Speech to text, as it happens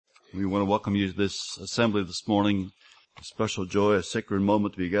We want to welcome you to this assembly this morning. A special joy, a sacred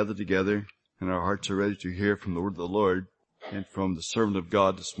moment to be gathered together, and our hearts are ready to hear from the word of the Lord and from the servant of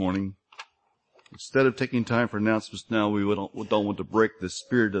God this morning. Instead of taking time for announcements now, we don't want to break the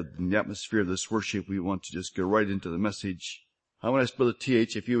spirit of the atmosphere of this worship. We want to just go right into the message. I want to ask Brother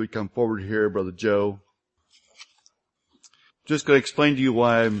T.H. if you would come forward here, Brother Joe. Just going to explain to you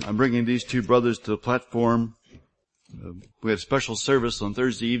why I'm bringing these two brothers to the platform. We had a special service on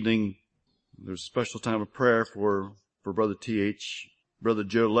Thursday evening. There was a special time of prayer for Brother T.H. Brother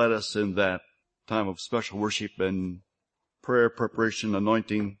Joe led us in that time of special worship and prayer, preparation,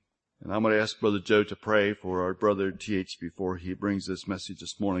 anointing. And I'm going to ask Brother Joe to pray for our brother T.H. before he brings this message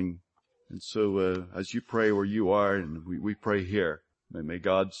this morning. And so as you pray where you are, and we pray here, may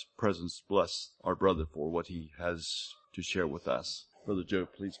God's presence bless our brother for what he has to share with us. Brother Joe,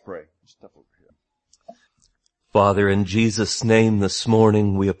 please pray. Step over here. Father, in Jesus' name this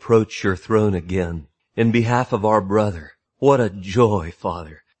morning we approach your throne again. In behalf of our brother, what a joy,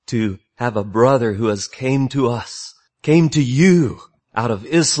 Father, to have a brother who has came to you out of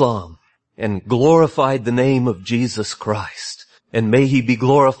Islam and glorified the name of Jesus Christ. And may he be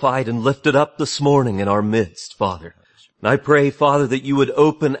glorified and lifted up this morning in our midst, Father. And I pray, Father, that you would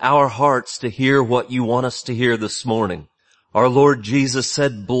open our hearts to hear what you want us to hear this morning. Our Lord Jesus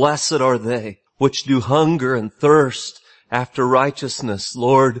said, "Blessed are they which do hunger and thirst after righteousness."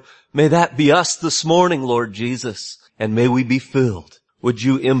 Lord, may that be us this morning, Lord Jesus, and may we be filled. Would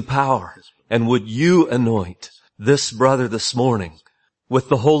you empower and would you anoint this brother this morning with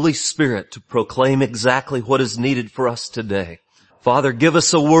the Holy Spirit to proclaim exactly what is needed for us today. Father, give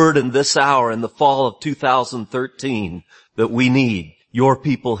us a word in this hour in the fall of 2013 that we need your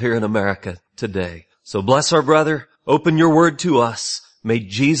people here in America today. So bless our brother. Open your word to us. May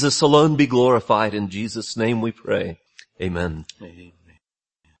Jesus alone be glorified. In Jesus' name we pray. Amen. I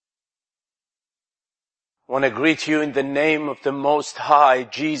want to greet you in the name of the Most High,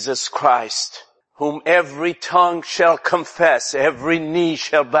 Jesus Christ, whom every tongue shall confess, every knee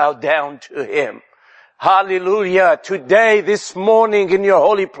shall bow down to him. Hallelujah. Today, this morning in your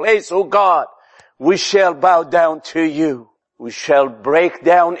holy place, O God, we shall bow down to you. We shall break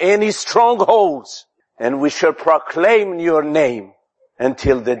down any strongholds and we shall proclaim your name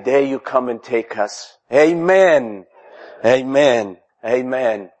until the day you come and take us. Amen. Amen.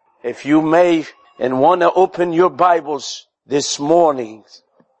 Amen. If you may and want to open your Bibles this morning,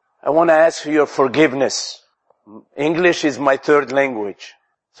 I want to ask for your forgiveness. English is my third language,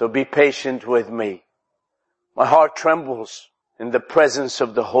 so be patient with me. My heart trembles in the presence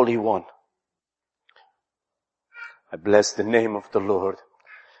of the Holy One. I bless the name of the Lord.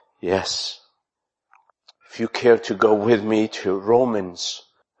 Yes. If you care to go with me to Romans,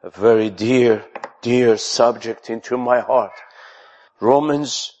 a very dear subject into my heart.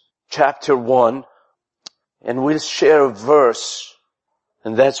 Romans chapter 1, and we'll share a verse,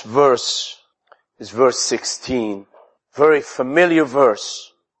 and that verse is verse 16. Very familiar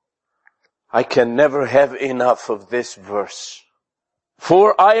verse. I can never have enough of this verse.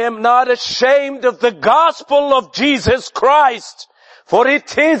 For I am not ashamed of the gospel of Jesus Christ, for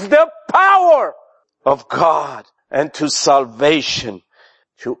it is the power of God unto salvation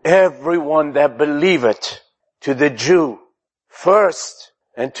to everyone that believeth, to the Jew first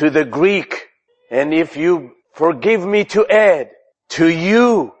and to the Greek, and if you forgive me to add, to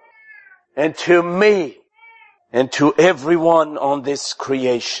you and to me and to everyone on this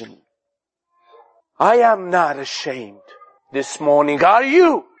creation. I am not ashamed this morning. Are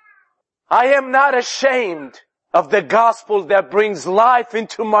you? I am not ashamed of the gospel that brings life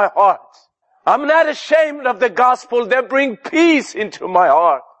into my heart. I'm not ashamed of the gospel that brings peace into my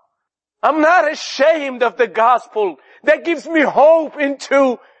heart. I'm not ashamed of the gospel that gives me hope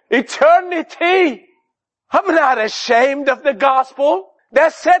into eternity. I'm not ashamed of the gospel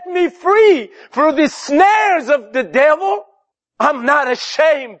that set me free from the snares of the devil. I'm not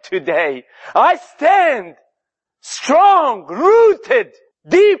ashamed today. I stand strong, rooted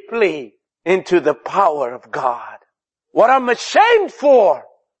deeply into the power of God. What I'm ashamed for,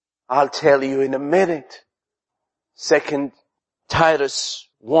 I'll tell you in a minute. 2 Titus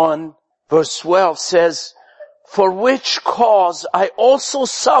 1 verse 12 says, "For which cause I also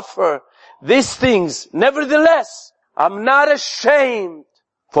suffer these things. Nevertheless, I'm not ashamed,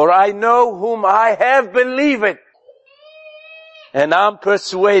 for I know whom I have believed. And I'm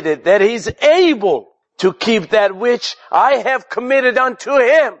persuaded that he's able to keep that which I have committed unto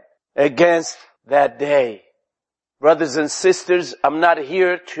him against that day." Brothers and sisters, I'm not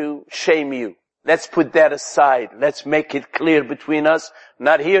here to shame you. Let's put that aside. Let's make it clear between us. I'm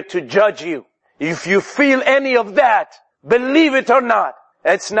not here to judge you. If you feel any of that, believe it or not,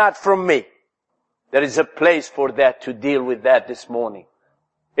 It's not from me. There is a place for that to deal with that this morning.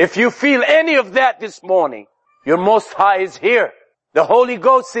 If you feel any of that this morning, your Most High is here. The Holy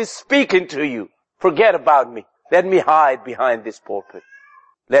Ghost is speaking to you. Forget about me. Let me hide behind this pulpit.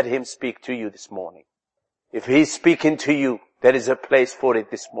 Let Him speak to you this morning. If He's speaking to you, there is a place for it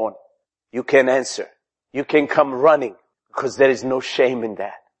this morning. You can answer. You can come running because there is no shame in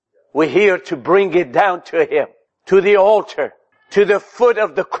that. We're here to bring it down to Him, to the altar, to the foot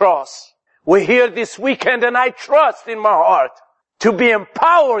of the cross. We're here this weekend, and I trust in my heart to be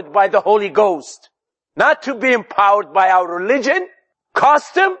empowered by the Holy Ghost. Not to be empowered by our religion,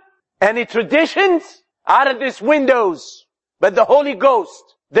 custom, any traditions out of these windows, but the Holy Ghost,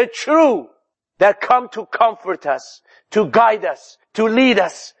 the true, that come to comfort us, to guide us, to lead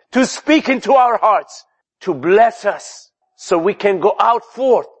us, to speak into our hearts, to bless us, so we can go out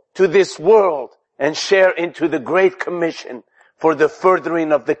forth to this world and share into the Great Commission for the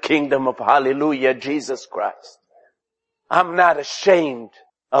furthering of the kingdom of Hallelujah, Jesus Christ. I'm not ashamed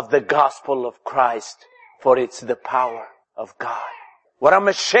of the gospel of Christ, for it's the power of God. What I'm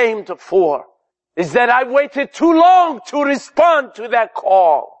ashamed for is that I waited too long to respond to that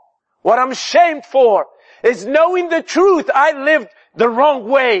call. What I'm ashamed for is knowing the truth. I lived the wrong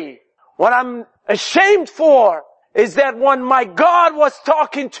way. What I'm ashamed for is that when my God was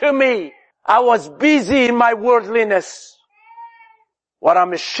talking to me, I was busy in my worldliness. What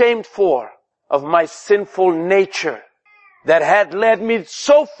I'm ashamed for of my sinful nature that had led me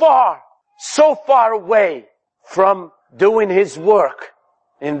so far away from doing His work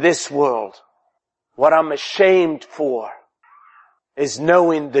in this world. What I'm ashamed for is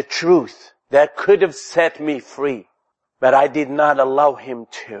knowing the truth that could have set me free, but I did not allow Him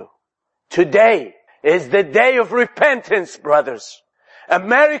to. Today is the day of repentance, brothers.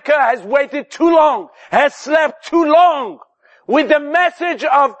 America has waited too long, has slept too long with the message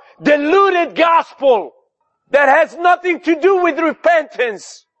of diluted gospel that has nothing to do with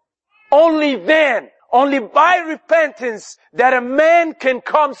repentance. Only then, only by repentance, that a man can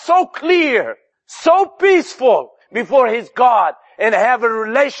come so clear, so peaceful before his God and have a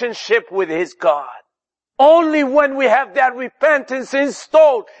relationship with his God. Only when we have that repentance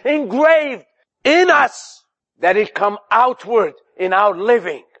installed, engraved in us, that it come outward in our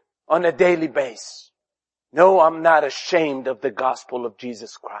living on a daily basis. No, I'm not ashamed of the gospel of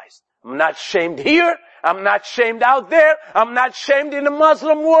Jesus Christ. I'm not ashamed here. I'm not ashamed out there. I'm not ashamed in the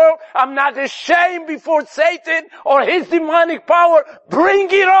Muslim world. I'm not ashamed before Satan or his demonic power. Bring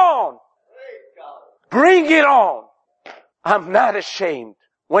it on. Bring it on. I'm not ashamed.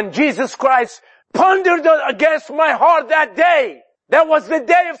 When Jesus Christ pondered against my heart that day, that was the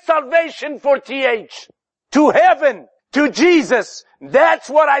day of salvation for TH. To heaven, to Jesus. That's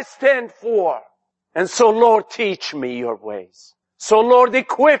what I stand for. And so, Lord, teach me your ways. So, Lord,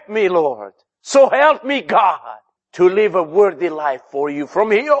 equip me, Lord. So help me, God, to live a worthy life for you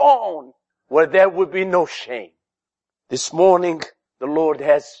from here on, where there will be no shame. This morning, the Lord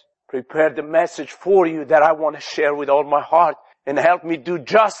has prepared a message for you that I want to share with all my heart, and help me do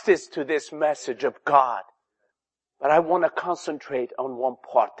justice to this message of God. But I want to concentrate on one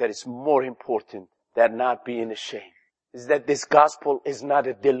part that is more important than not being ashamed. Is that this gospel is not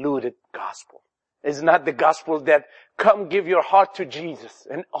a diluted gospel. It's not the gospel that come give your heart to Jesus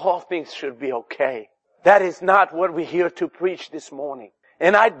and all things should be okay. That is not what we're here to preach this morning.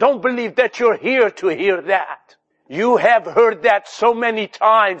 And I don't believe that you're here to hear that. You have heard that so many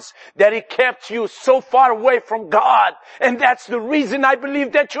times that it kept you so far away from God. And that's the reason I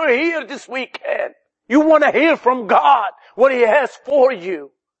believe that you're here this weekend. You want to hear from God what He has for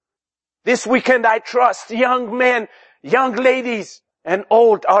you. This weekend I trust young men, young ladies, and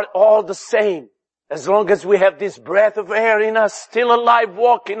old are all the same. As long as we have this breath of air in us, still alive,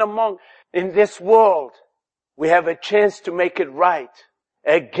 walking in this world, we have a chance to make it right.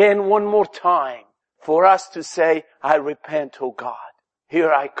 Again, one more time, for us to say, I repent, O God.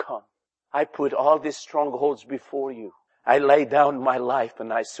 Here I come. I put all these strongholds before you. I lay down my life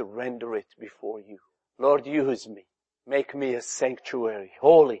and I surrender it before you. Lord, use me. Make me a sanctuary,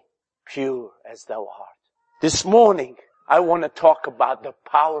 holy, pure as thou art. This morning, I want to talk about the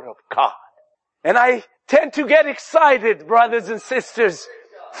power of God. And I tend to get excited, brothers and sisters.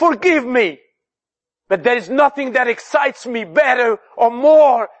 Forgive me. But there is nothing that excites me better or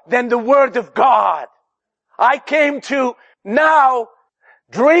more than the Word of God. I came to now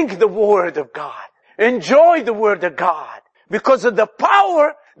drink the Word of God. Enjoy the Word of God. Because of the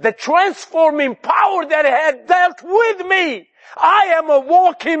power, the transforming power that had dealt with me. I am a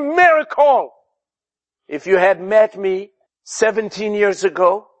walking miracle. If you had met me 17 years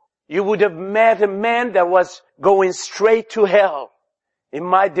ago, you would have met a man that was going straight to hell. in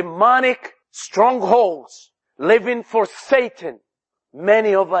my demonic strongholds, living for Satan.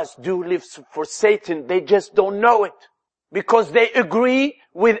 Many of us do live for Satan. They just don't know it because they agree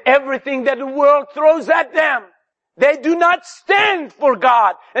with everything that the world throws at them. They do not stand for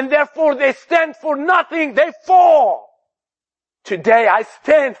God, and therefore they stand for nothing. They fall. Today I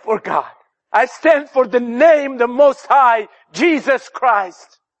stand for God. I stand for the name, the Most High, Jesus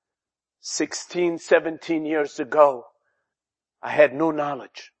Christ. 16, 17 years ago, I had no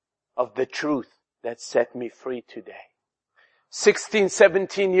knowledge of the truth that set me free today. 16,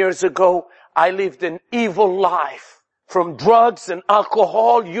 17 years ago, I lived an evil life, from drugs and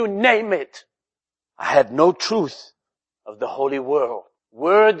alcohol, you name it. I had no truth of the holy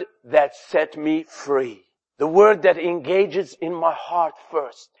word that set me free. The word that engages in my heart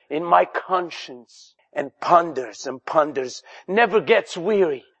first, in my conscience, and ponders, never gets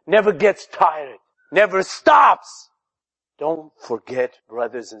weary, never gets tired, never stops. Don't forget,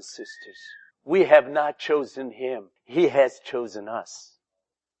 brothers and sisters, we have not chosen Him. He has chosen us.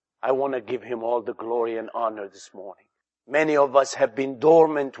 I want to give Him all the glory and honor this morning. Many of us have been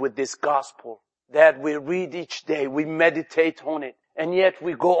dormant with this gospel that we read each day, we meditate on it, and yet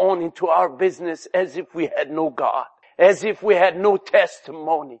we go on into our business as if we had no God, as if we had no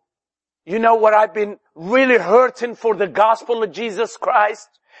testimony. You know what I've been really hurting for the gospel of Jesus Christ?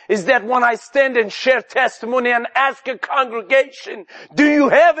 Is that when I stand and share testimony and ask a congregation, do you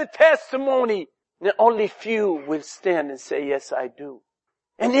have a testimony? And only few will stand and say, yes, I do.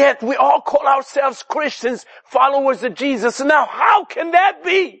 And yet we all call ourselves Christians, followers of Jesus. Now how can that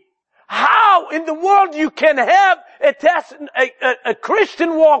be? How in the world you can have a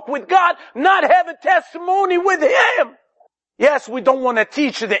Christian walk with God, not have a testimony with Him? Yes, we don't want to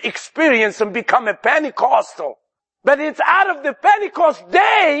teach the experience and become a Pentecostal. But it's out of the Pentecost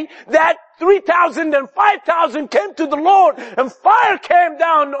day that 3,000 and 5,000 came to the Lord and fire came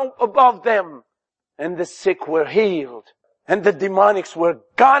down above them. And the sick were healed. And the demonics were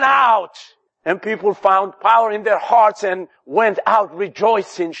gone out. And people found power in their hearts and went out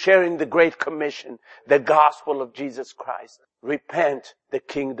rejoicing, sharing the Great Commission, the gospel of Jesus Christ. Repent, the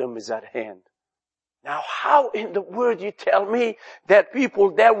kingdom is at hand. Now how in the world you tell me that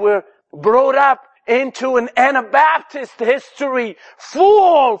people that were brought up into an Anabaptist history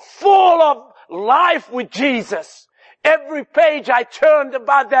full of life with Jesus. Every page I turned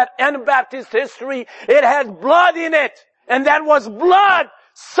about that Anabaptist history, it had blood in it. And that was blood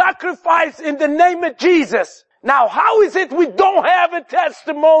sacrificed in the name of Jesus. Now how is it we don't have a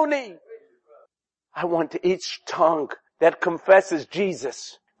testimony? I want each tongue that confesses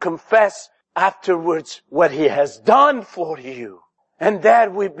Jesus, confess afterwards what He has done for you. And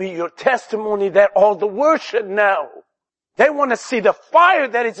that will be your testimony that all the world should know. They want to see the fire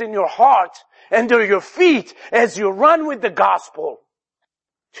that is in your heart under your feet as you run with the gospel.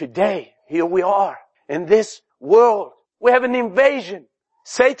 Today, here we are in this world. We have an invasion.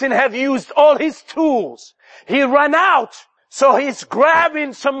 Satan have used all his tools. He ran out, so he's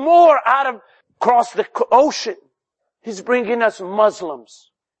grabbing some more across the ocean. He's bringing us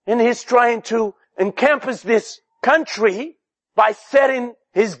Muslims. And he's trying to encompass this country by setting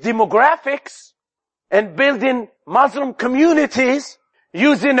his demographics and building Muslim communities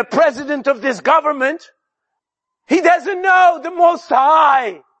using the president of this government. He doesn't know the Most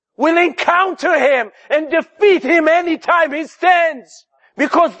High will encounter him and defeat him anytime he stands.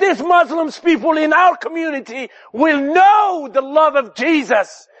 Because these Muslims people in our community will know the love of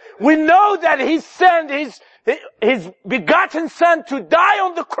Jesus. We know that He sent His begotten Son to die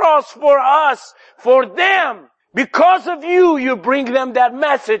on the cross for us, for them. Because of you, you bring them that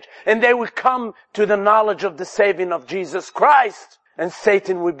message and they will come to the knowledge of the saving of Jesus Christ and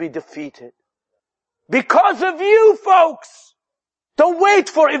Satan will be defeated. Because of you, folks. Don't wait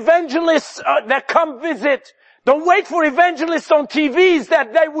for evangelists that come visit. Don't wait for evangelists on TVs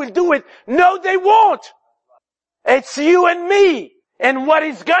that they will do it. No, they won't. It's you and me and what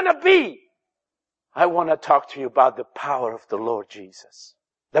it's gonna be. I want to talk to you about the power of the Lord Jesus.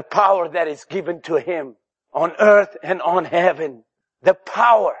 The power that is given to Him on earth and on heaven. The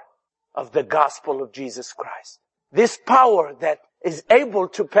power of the gospel of Jesus Christ. This power that is able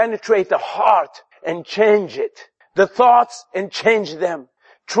to penetrate the heart and change it. The thoughts and change them.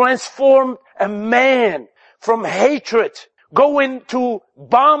 Transform a man from hatred, going to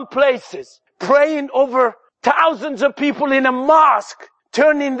bomb places, praying over thousands of people in a mosque,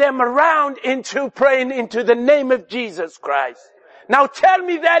 turning them around into praying into the name of Jesus Christ. Now tell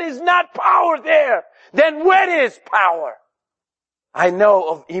me that is not power there. Then where is power? I know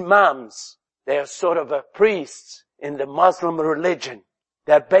of imams. They are sort of priests in the Muslim religion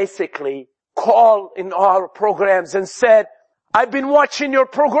that basically call in our programs and said, I've been watching your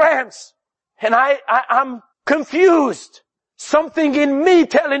programs and I'm confused. Something in me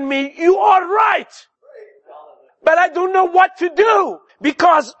telling me you are right. But I don't know what to do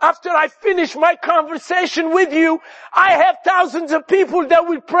because after I finish my conversation with you, I have thousands of people that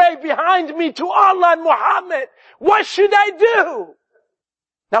will pray behind me to Allah and Muhammad. What should I do?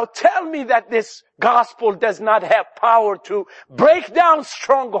 Now tell me that this gospel does not have power to break down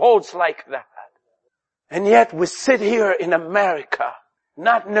strongholds like that. And yet we sit here in America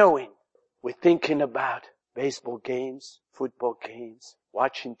not knowing. We're thinking about baseball games, football games,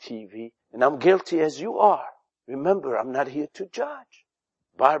 watching TV, and I'm guilty as you are. Remember, I'm not here to judge.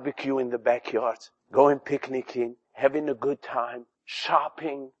 Barbecue in the backyard, going picnicking, having a good time,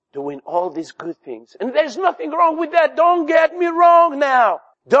 shopping, doing all these good things. And there's nothing wrong with that. Don't get me wrong now.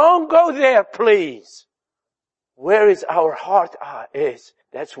 Don't go there, please. Where is our heart is,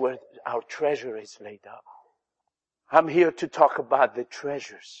 that's where our treasure is laid up. I'm here to talk about the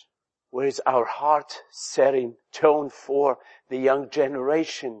treasures. Where is our heart setting tone for the young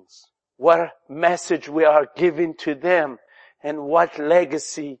generations? What message we are giving to them and what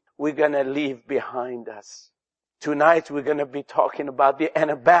legacy we're going to leave behind us. Tonight we're going to be talking about the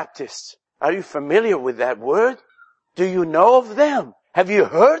Anabaptists. Are you familiar with that word? Do you know of them? Have you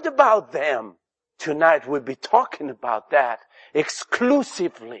heard about them? Tonight we'll be talking about that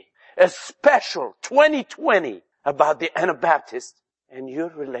exclusively, a special 2020 about the Anabaptists and your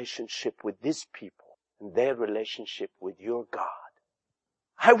relationship with these people and their relationship with your God.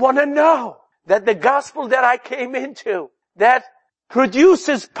 I want to know that the gospel that I came into, that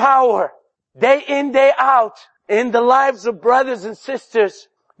produces power day in, day out in the lives of brothers and sisters,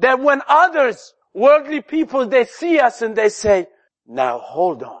 that when others, worldly people, they see us and they say, now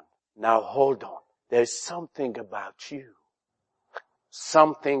hold on. There's something about you.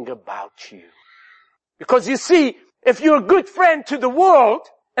 Something about you. Because you see, if you're a good friend to the world,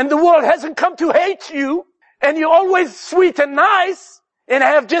 and the world hasn't come to hate you, and you're always sweet and nice, and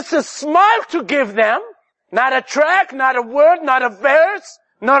have just a smile to give them, not a track, not a word, not a verse,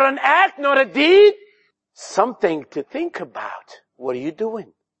 not an act, not a deed, something to think about. What are you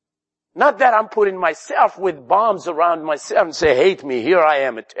doing? Not that I'm putting myself with bombs around myself and say, hate me, here I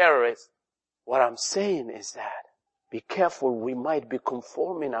am a terrorist. What I'm saying is that be careful, we might be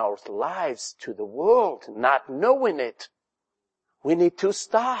conforming our lives to the world, not knowing it. We need to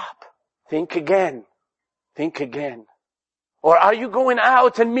stop. Think again. Or are you going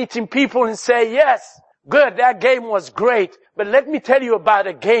out and meeting people and say, yes, good, that game was great, but let me tell you about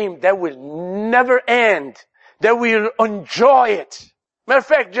a game that will never end, that we'll enjoy it. Matter of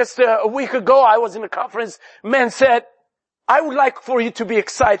fact, just a week ago I was in a conference, man said, I would like for you to be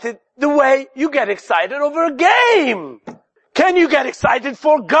excited the way you get excited over a game. Can you get excited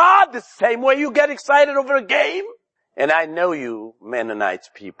for God the same way you get excited over a game? And I know you Mennonite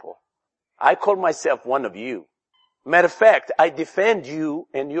people. I call myself one of you. Matter of fact, I defend you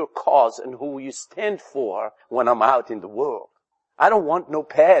and your cause and who you stand for when I'm out in the world. I don't want no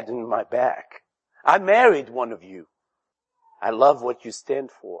pad in my back. I married one of you. I love what you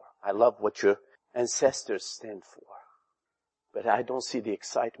stand for. I love what your ancestors stand for. But I don't see the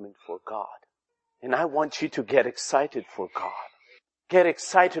excitement for God. And I want you to get excited for God. Get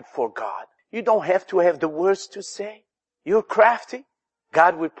excited for God. You don't have to have the words to say. You're crafty.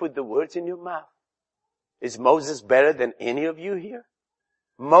 God will put the words in your mouth. Is Moses better than any of you here?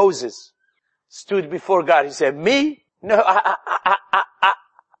 Moses stood before God. He said, me? No, I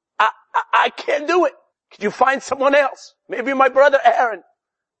can't do it. Could you find someone else? Maybe my brother Aaron.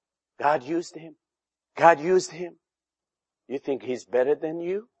 God used him. You think he's better than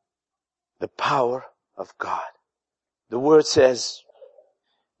you? The power of God. The word says,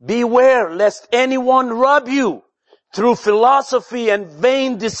 beware lest anyone rob you through philosophy and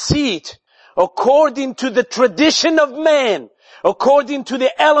vain deceit, according to the tradition of man, according to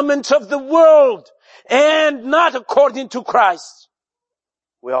the elements of the world, and not according to Christ.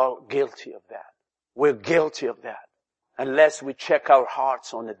 We're all guilty of that. We're guilty of that. Unless we check our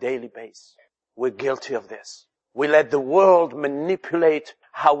hearts on a daily basis. We're guilty of this. We let the world manipulate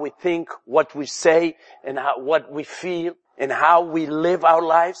how we think, what we say, and what we feel, and how we live our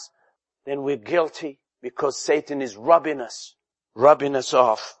lives. Then we're guilty because Satan is rubbing us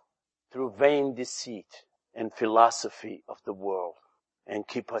off through vain deceit and philosophy of the world and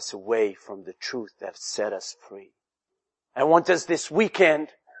keep us away from the truth that set us free. I want us this weekend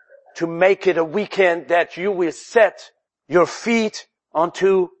to make it a weekend that you will set your feet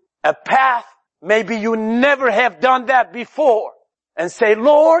onto a path. Maybe you never have done that before. And say,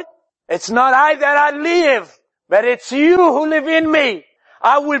 Lord, it's not I that I live, but it's you who live in me.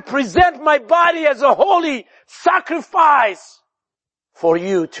 I will present my body as a holy sacrifice for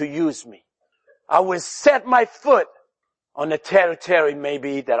you to use me. I will set my foot on a territory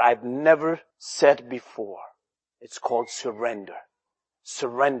maybe that I've never set before. It's called surrender.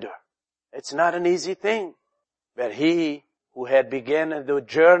 Surrender. It's not an easy thing, but He who had begun the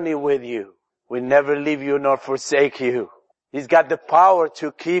journey with you will never leave you nor forsake you. He's got the power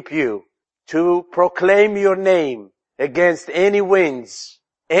to keep you, to proclaim your name against any winds,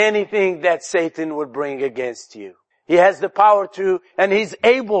 anything that Satan would bring against you. He has the power to, and He's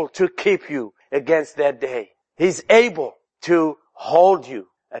able to keep you against that day. He's able to hold you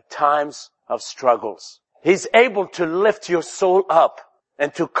at times of struggles. He's able to lift your soul up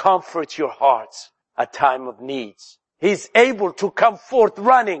and to comfort your hearts at time of needs. He's able to come forth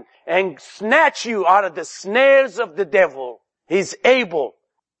running and snatch you out of the snares of the devil. He's able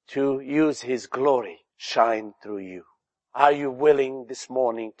to use His glory shine through you. Are you willing this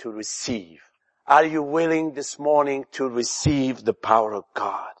morning to receive? Are you willing this morning to receive the power of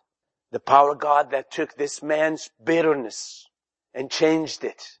God? The power of God that took this man's bitterness and changed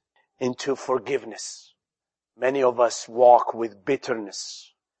it into forgiveness. Many of us walk with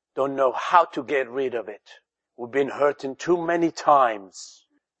bitterness, don't know how to get rid of it. We've been hurting too many times.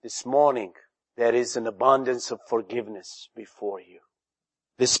 This morning, there is an abundance of forgiveness before you.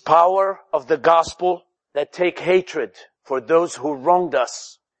 This power of the gospel that take hatred for those who wronged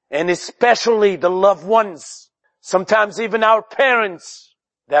us, and especially the loved ones, sometimes even our parents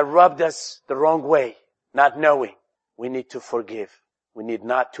that rubbed us the wrong way, not knowing. We need to forgive. We need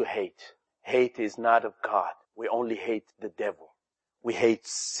not to hate. Hate is not of God. We only hate the devil. We hate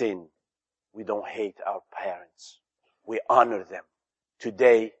sin. We don't hate our parents. We honor them.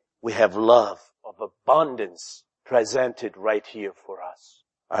 Today, we have love of abundance presented right here for us.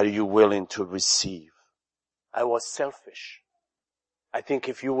 Are you willing to receive? I was selfish. I think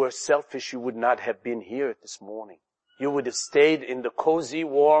if you were selfish, you would not have been here this morning. You would have stayed in the cozy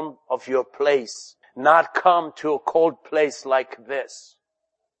warmth of your place, not come to a cold place like this.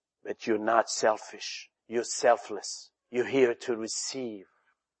 But you're not selfish. You're selfless. You're here to receive.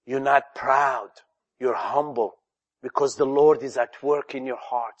 You're not proud. You're humble because the Lord is at work in your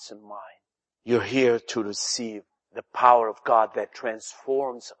hearts and mind. You're here to receive the power of God that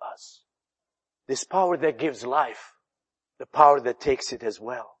transforms us. This power that gives life. The power that takes it as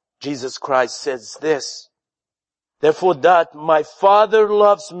well. Jesus Christ says this, therefore that my Father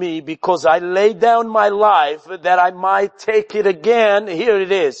loves me because I lay down my life that I might take it again. Here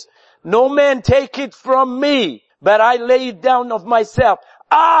it is. No man take it from me, but I lay it down of myself.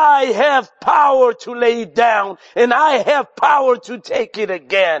 I have power to lay it down and I have power to take it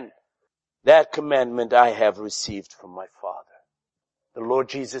again. That commandment I have received from my Father. The Lord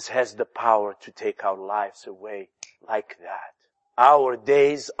Jesus has the power to take our lives away like that. Our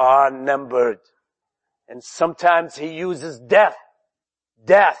days are numbered. And sometimes He uses death,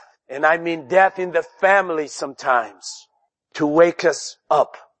 and I mean death in the family sometimes, to wake us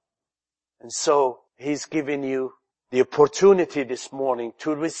up. And so He's giving you the opportunity this morning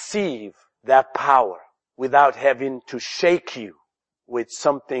to receive that power without having to shake you with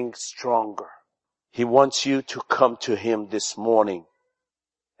something stronger. He wants you to come to Him this morning.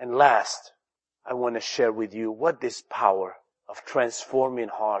 And last, I want to share with you what this power of transforming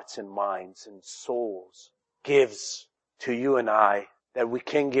hearts and minds and souls gives to you and I that we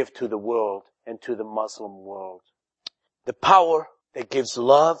can give to the world and to the Muslim world. The power that gives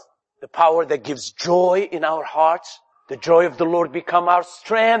love, the power that gives joy in our hearts, the joy of the Lord become our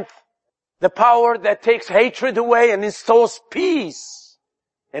strength, the power that takes hatred away and installs peace,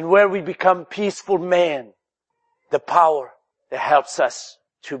 and where we become peaceful men, the power that helps us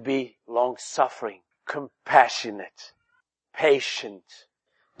to be long-suffering, compassionate, patient.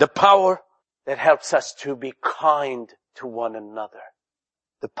 The power that helps us to be kind to one another.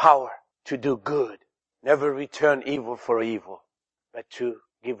 The power to do good. Never return evil for evil, but to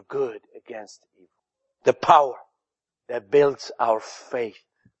give good against evil. The power that builds our faith.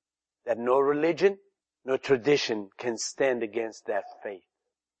 That no religion, no tradition can stand against that faith.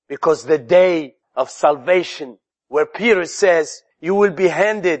 Because the day of salvation, where Peter says, you will be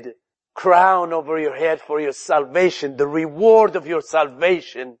handed crown over your head for your salvation. The reward of your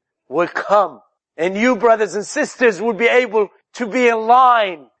salvation will come. And you, brothers and sisters, will be able to be in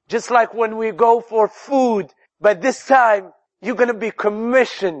line, just like when we go for food. But this time, you're going to be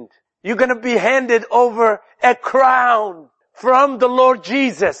commissioned. You're going to be handed over a crown from the Lord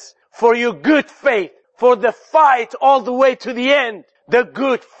Jesus for your good faith, for the fight all the way to the end. The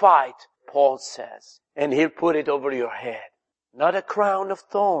good fight, Paul says. And He'll put it over your head. Not a crown of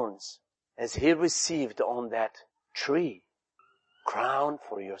thorns, as He received on that tree. Crown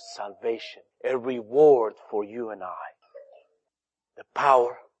for your salvation. A reward for you and I. The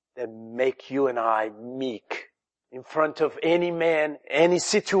power that make you and I meek. In front of any man, any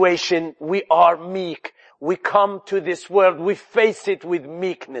situation, we are meek. We come to this world, we face it with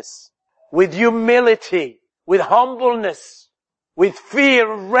meekness, with humility, with humbleness, with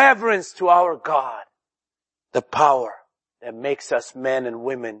fear, reverence to our God. The power that makes us men and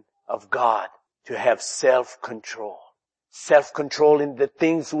women of God to have self-control. Self-control in the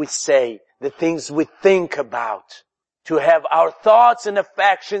things we say, the things we think about. To have our thoughts and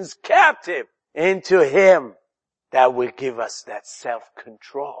affections captive into Him. That will give us that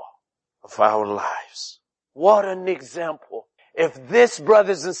self-control of our lives. What an example. If this,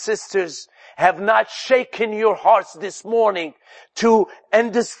 brothers and sisters, have not shaken your hearts this morning to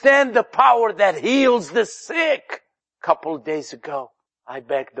understand the power that heals the sick. A couple of days ago, I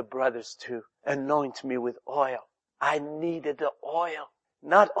begged the brothers to anoint me with oil. I needed the oil.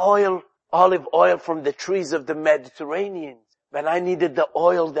 Not oil, olive oil from the trees of the Mediterranean, but I needed the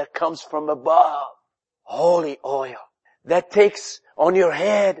oil that comes from above. Holy oil that takes on your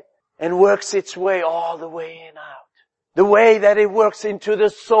head and works its way all the way in out. The way that it works into the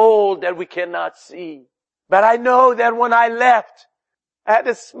soul that we cannot see. But I know that when I left, I had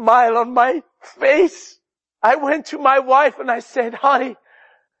a smile on my face. I went to my wife and I said, honey,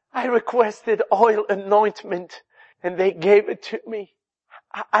 I requested oil anointment and they gave it to me.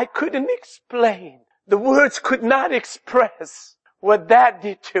 I couldn't explain. The words could not express what that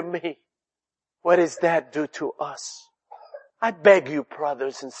did to me. What does that do to us? I beg you,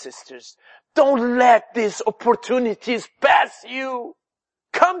 brothers and sisters, don't let these opportunities pass you.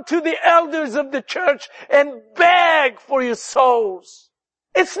 Come to the elders of the church and beg for your souls.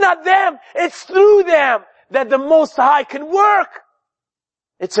 It's not them, it's through them that the Most High can work.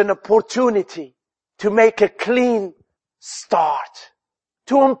 It's an opportunity to make a clean start,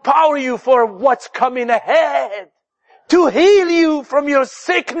 to empower you for what's coming ahead, to heal you from your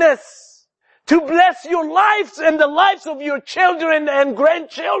sickness, to bless your lives and the lives of your children and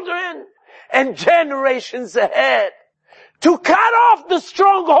grandchildren and generations ahead. To cut off the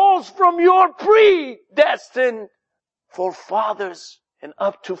strongholds from your predestined forefathers and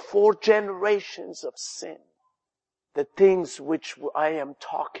up to 4 generations of sin. The things which I am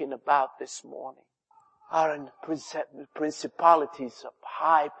talking about this morning are in principalities of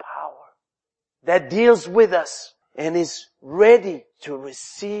high power that deals with us and is ready to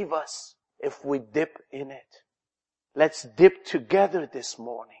receive us if we dip in it. Let's dip together this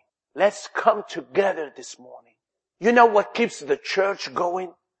morning. Let's come together this morning. You know what keeps the church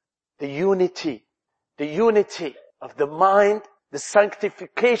going? The unity of the mind, the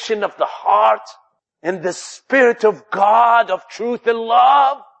sanctification of the heart, and the Spirit of God of truth and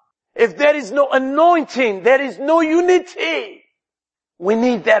love. If there is no anointing, there is no unity. We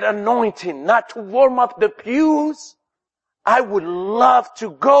need that anointing, not to warm up the pews. I would love to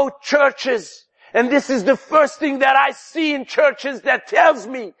go churches, and this is the first thing that I see in churches that tells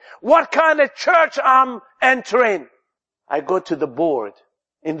me what kind of church I'm entering. I go to the board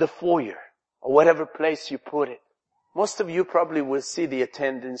in the foyer or whatever place you put it. Most of you probably will see the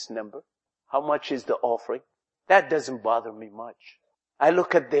attendance number. How much is the offering? That doesn't bother me much. I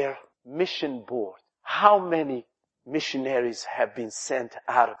look at their mission board. How many missionaries have been sent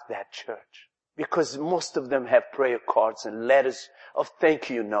out of that church? Because most of them have prayer cards and letters of thank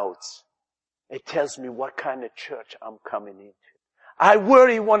you notes. It tells me what kind of church I'm coming into. I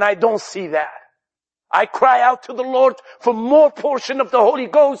worry when I don't see that. I cry out to the Lord for more portion of the Holy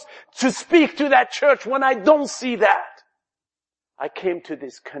Ghost to speak to that church when I don't see that. I came to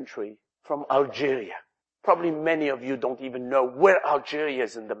this country from Algeria. Probably many of you don't even know where Algeria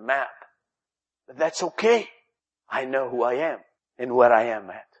is in the map. But that's okay. I know who I am and where I am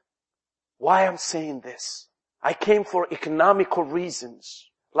at. Why I'm saying this? I came for economical reasons,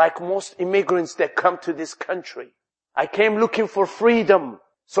 like most immigrants that come to this country. I came looking for freedom,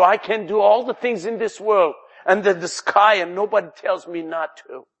 so I can do all the things in this world under the sky and nobody tells me not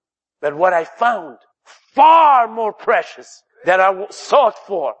to. But what I found, far more precious that I sought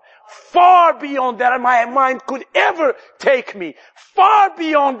for, far beyond that my mind could ever take me, far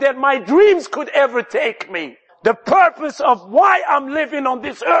beyond that my dreams could ever take me. The purpose of why I'm living on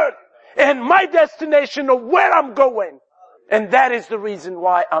this earth and my destination of where I'm going. And that is the reason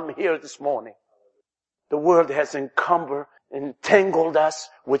why I'm here this morning. The world has entangled us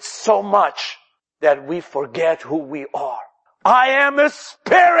with so much that we forget who we are. I am a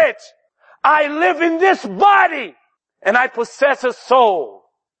spirit. I live in this body and I possess a soul.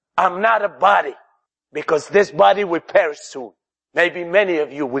 I'm not a body because this body will perish soon. Maybe many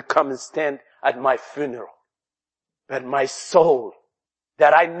of you will come and stand at my funeral. But my soul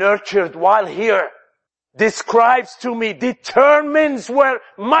that I nurtured while here describes to me, determines where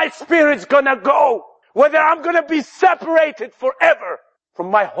my spirit's gonna go. Whether I'm gonna be separated forever from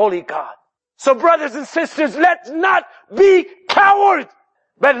my holy God. So brothers and sisters, let's not be cowards,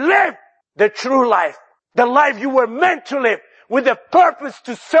 but live the true life. The life you were meant to live with the purpose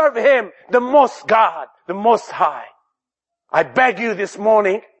to serve Him, the Most God, the Most High. I beg you this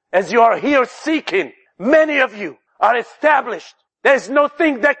morning, as you are here seeking, many of you are established. There's no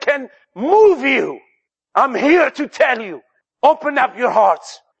thing that can move you. I'm here to tell you, open up your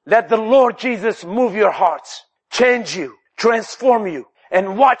hearts. Let the Lord Jesus move your hearts, change you, transform you,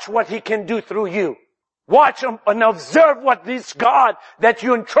 and watch what He can do through you. Watch and observe what this God that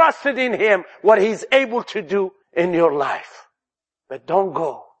you entrusted in Him, what He's able to do in your life. But don't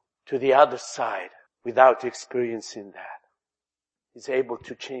go to the other side without experiencing that. He's able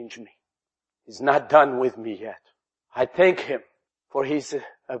to change me. He's not done with me yet. I thank Him for He's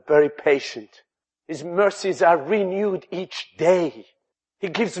a very patient. His mercies are renewed each day. He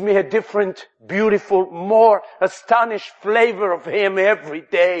gives me a different, beautiful, more astonished flavor of Him every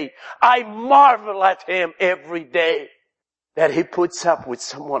day. I marvel at Him every day that He puts up with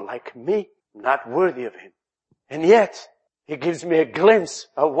someone like me, not worthy of Him. And yet, He gives me a glimpse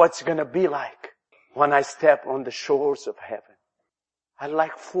of what's going to be like when I step on the shores of heaven. I'd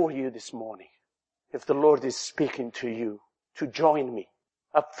like for you this morning, if the Lord is speaking to you, to join me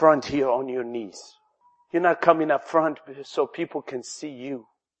up front here on your knees. You're not coming up front so people can see you.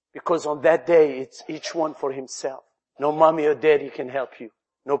 Because on that day, it's each one for himself. No mommy or daddy can help you.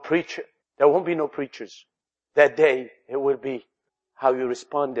 No preacher. There won't be no preachers. That day, it will be how you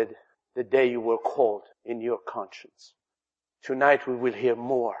responded the day you were called in your conscience. Tonight we will hear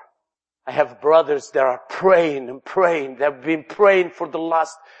more. I have brothers that are praying and praying. They've been praying for the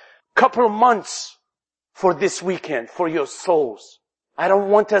last couple of months for this weekend, for your souls. I don't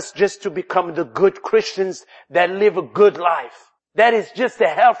want us just to become the good Christians that live a good life. That is just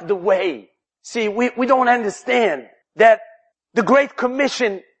half the way. See, we don't understand that the Great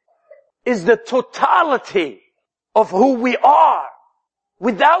Commission is the totality of who we are.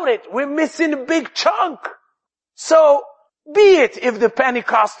 Without it, we're missing a big chunk. So, be it if the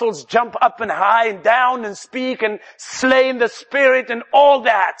Pentecostals jump up and high and down and speak and slay in the Spirit and all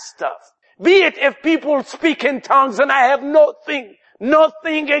that stuff. Be it if people speak in tongues, and I have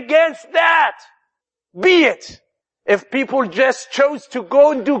nothing against that. Be it if people just chose to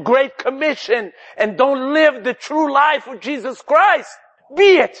go and do Great Commission and don't live the true life of Jesus Christ.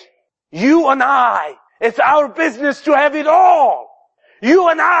 Be it. You and I, it's our business to have it all. You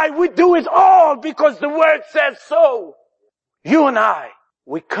and I, we do it all because the Word says so. You and I,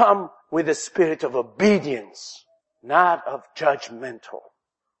 we come with a spirit of obedience, not of judgmental.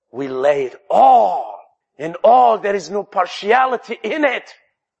 We lay it all. In all, there is no partiality in it.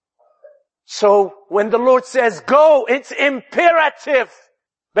 So when the Lord says go, it's imperative.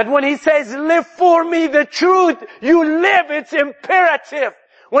 But when He says live for me the truth, you live, it's imperative.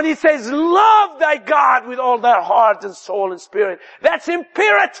 When He says love thy God with all thy heart and soul and spirit, that's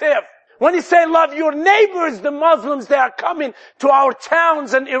imperative. When He says love your neighbors, the Muslims that are coming to our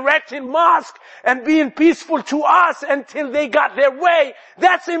towns and erecting mosques and being peaceful to us until they got their way,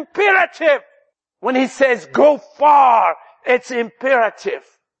 that's imperative. When He says go far, it's imperative.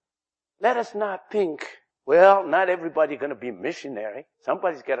 Let us not think, well, not everybody gonna be missionary.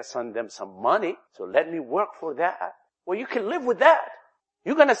 Somebody's gotta send them some money, so let me work for that. Well, you can live with that.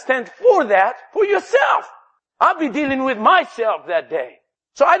 You're gonna stand for that for yourself. I'll be dealing with myself that day.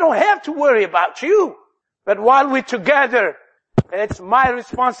 So I don't have to worry about you. But while we're together, it's my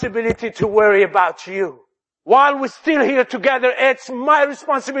responsibility to worry about you. While we're still here together, it's my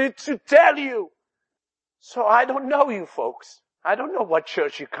responsibility to tell you. So I don't know you folks. I don't know what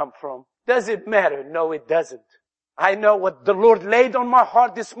church you come from. Does it matter? No, it doesn't. I know what the Lord laid on my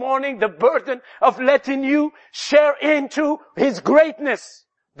heart this morning, the burden of letting you share into His greatness,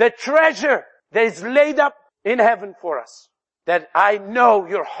 the treasure that is laid up in heaven for us. That I know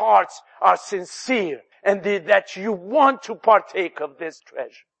your hearts are sincere and that you want to partake of this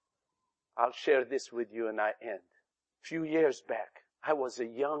treasure. I'll share this with you and I end. A few years back, I was a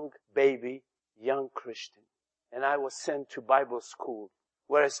young baby, young Christian, and I was sent to Bible school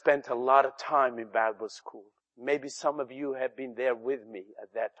where I spent a lot of time in Bible school. Maybe some of you have been there with me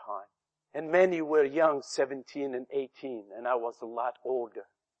at that time. And many were young, 17 and 18, and I was a lot older.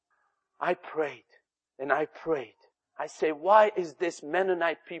 I prayed and I prayed. I say, why is this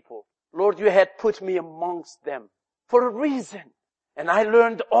Mennonite people? Lord, you had put me amongst them for a reason. And I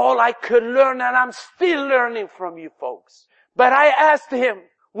learned all I could learn, and I'm still learning from you folks. But I asked Him,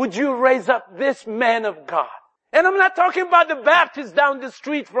 would you raise up this man of God? And I'm not talking about the Baptist down the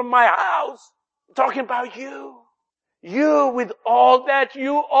street from my house. I'm talking about you. You with all that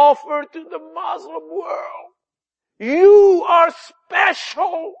you offer to the Muslim world. You are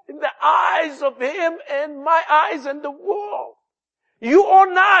special in the eyes of him and my eyes and the world. You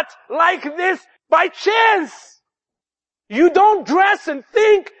are not like this by chance. You don't dress and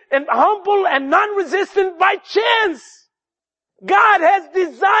think and humble and non-resistant by chance. God has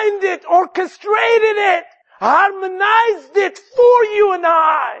designed it, orchestrated it, harmonized it for you and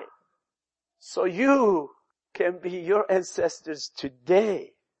I. So you can be your ancestors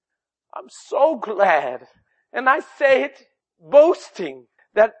today. I'm so glad. And I say it boasting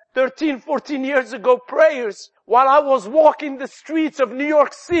that 13, 14 years ago prayers while I was walking the streets of New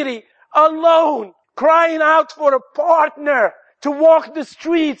York City alone, crying out for a partner to walk the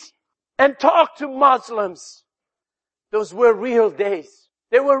streets and talk to Muslims. Those were real days.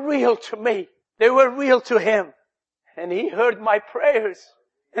 They were real to me. They were real to him. And he heard my prayers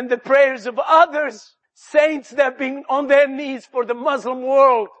and the prayers of others, saints that have been on their knees for the Muslim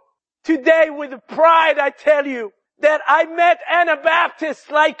world. Today with pride I tell you that I met Anabaptists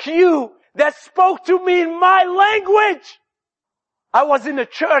like you that spoke to me in my language. I was in a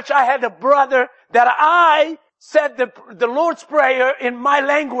church, I had a brother that I said the Lord's Prayer in my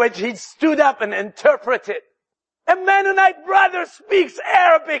language. He stood up and interpreted. A Mennonite brother speaks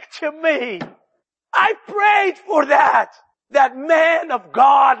Arabic to me. I prayed for that. That man of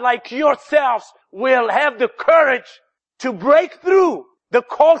God like yourselves will have the courage to break through the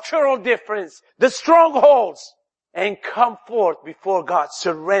cultural difference, the strongholds, and come forth before God,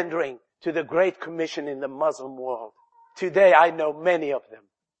 surrendering to the Great Commission in the Muslim world. Today I know many of them.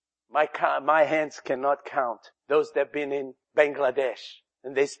 My hands cannot count those that have been in Bangladesh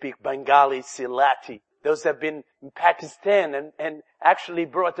and they speak Bengali, Silati. Those that have been in Pakistan and actually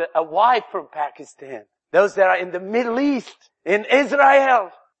brought a wife from Pakistan. Those that are in the Middle East, in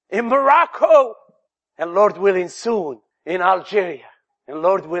Israel, in Morocco, and Lord willing soon in Algeria, and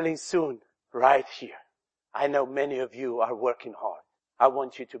Lord willing soon right here. I know many of you are working hard. I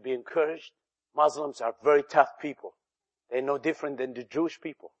want you to be encouraged. Muslims are very tough people. They're no different than the Jewish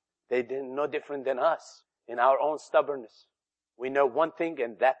people. They're no different than us in our own stubbornness. We know one thing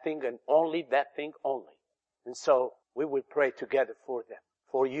and that thing and only that thing only. And so we will pray together for them,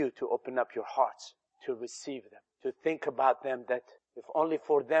 for you to open up your hearts to receive them, to think about them, that if only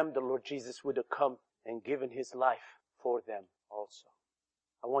for them the Lord Jesus would have come and given his life for them also.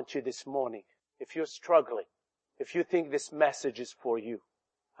 I want you this morning, if you're struggling, if you think this message is for you,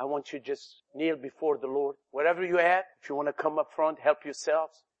 I want you to just kneel before the Lord. Wherever you're at, if you want to come up front, help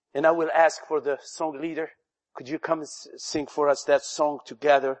yourselves. And I will ask for the song leader. Could you come and sing for us that song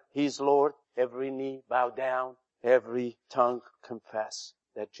together? He's Lord. Every knee bow down, every tongue confess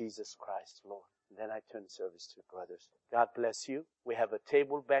that Jesus Christ Lord. And then I turn the service to brothers. God bless you. We have a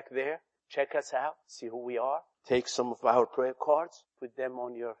table back there. Check us out. See who we are. Take some of our prayer cards. Put them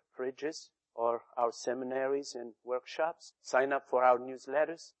on your fridges or our seminaries and workshops. Sign up for our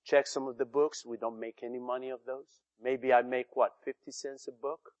newsletters. Check some of the books. We don't make any money of those. Maybe I make 50 cents a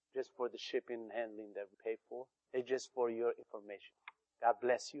book just for the shipping and handling that we pay for. It's just for your information. God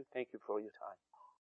bless you. Thank you for your time.